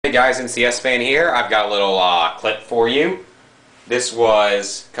Hey guys, NCS Fan here. I've got a little clip for you. This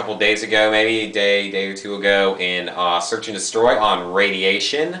was a couple days ago, maybe a day or two ago, in Search and Destroy on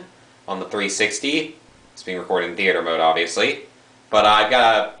Radiation on the 360. It's being recorded in theater mode, obviously. But I've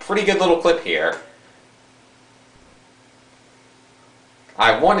got a pretty good little clip here.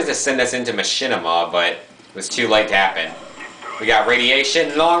 I wanted to send this into Machinima, but it was too late to happen. We got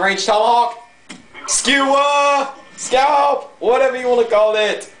Radiation, Long Range Tomahawk, Skewer, Scalp, whatever you want to call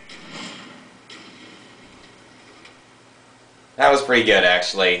it. That was pretty good,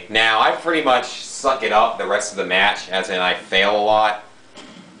 actually. Now, I pretty much suck it up the rest of the match, as in I fail a lot.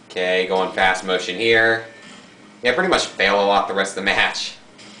 Okay, going fast motion here. Yeah, pretty much fail a lot the rest of the match.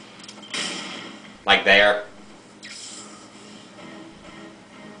 Like there.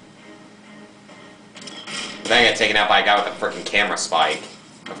 Then I get taken out by a guy with a freaking camera spike,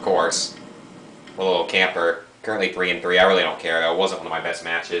 of course. A little camper. Currently 3-3. I really don't care, though. It wasn't one of my best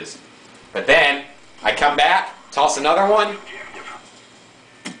matches. But then, I come back, toss another one.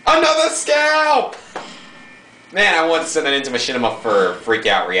 Another scalp! Man, I wanted to send that into Machinima for freak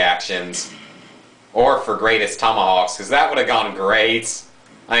out reactions. Or for greatest tomahawks, because that would have gone great.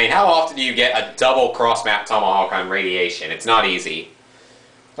 I mean, how often do you get a double cross-map tomahawk on Radiation? It's not easy.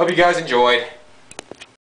 Hope you guys enjoyed.